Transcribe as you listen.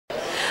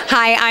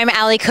Hi, I'm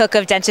Allie Cook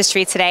of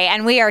Dentistry Today,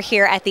 and we are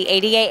here at the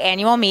ADA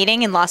annual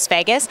meeting in Las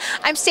Vegas.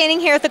 I'm standing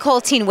here at the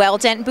Coltène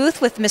Whaledent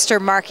booth with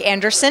Mr. Mark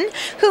Anderson,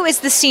 who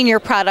is the Senior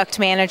Product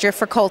Manager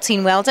for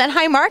Coltène Whaledent.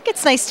 Hi, Mark.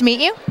 It's nice to meet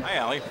you. Hi,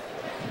 Allie.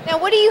 Now,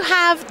 what do you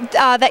have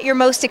that you're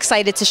most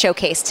excited to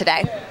showcase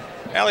today?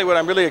 Allie, what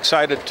I'm really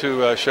excited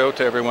to show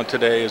to everyone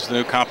today is the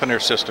new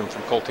COMPONEER system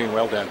from Coltène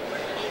Whaledent.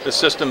 This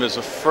system is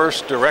the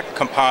first direct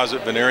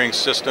composite veneering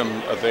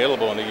system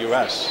available in the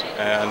U.S.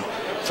 and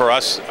for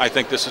us, I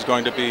think this is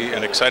going to be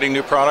an exciting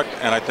new product,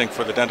 and I think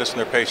for the dentists and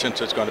their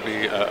patients, it's going to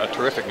be a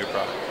terrific new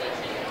product.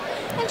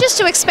 And just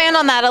to expand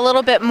on that a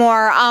little bit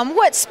more,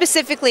 what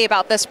specifically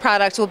about this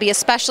product will be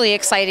especially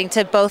exciting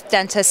to both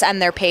dentists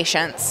and their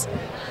patients?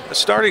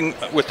 Starting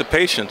with the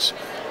patients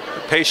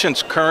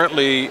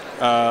currently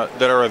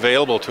that are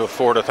available to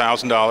afford a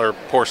 $1,000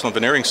 porcelain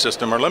veneering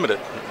system are limited.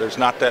 There's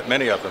not that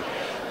many of them.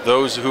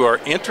 Those who are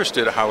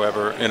interested,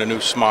 however, in a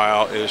new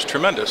smile is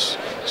tremendous.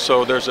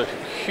 So there's a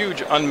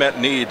huge unmet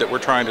need that we're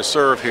trying to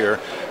serve here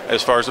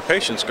as far as the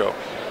patients go.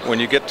 When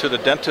you get to the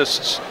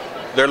dentists,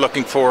 they're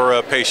looking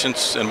for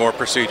patients and more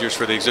procedures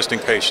for the existing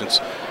patients.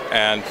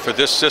 And for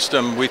this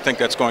system, we think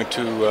that's going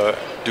to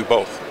do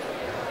both.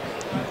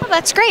 Well,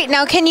 that's great.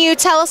 Now, can you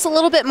tell us a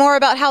little bit more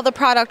about how the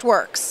product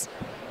works?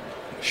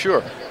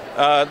 Sure.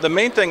 The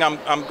main thing I'm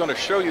going to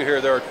show you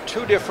here, there are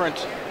two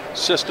different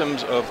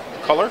systems of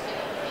color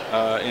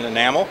in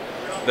enamel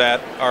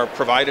that are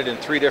provided in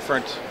three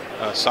different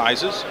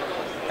sizes,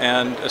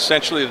 and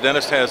essentially the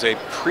dentist has a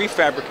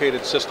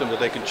prefabricated system that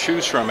they can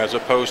choose from as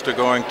opposed to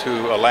going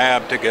to a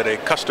lab to get a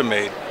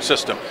custom-made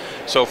system.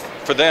 So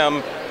for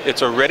them,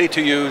 it's a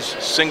ready-to-use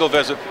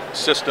single-visit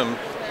system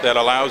that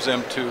allows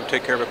them to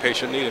take care of a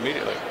patient need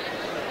immediately.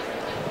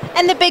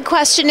 And the big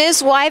question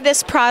is, why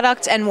this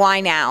product and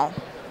why now?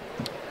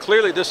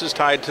 Clearly this is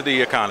tied to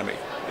the economy.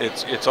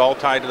 It's all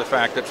tied to the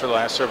fact that for the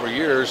last several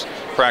years,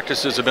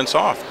 practices have been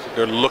soft.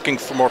 They're looking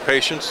for more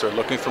patients, they're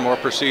looking for more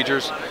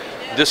procedures.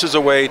 This is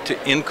a way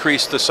to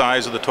increase the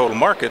size of the total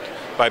market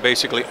by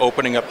basically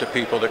opening up to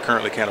people that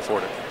currently can't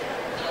afford it.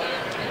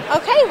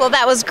 Okay, well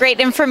that was great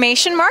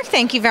information, Mark.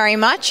 Thank you very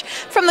much.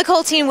 From the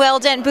Coltène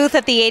Whaledent booth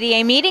at the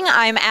ADA meeting,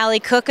 I'm Allie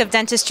Cook of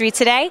Dentistry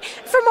Today.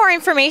 For more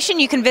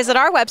information, you can visit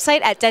our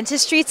website at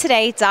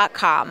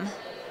dentistrytoday.com.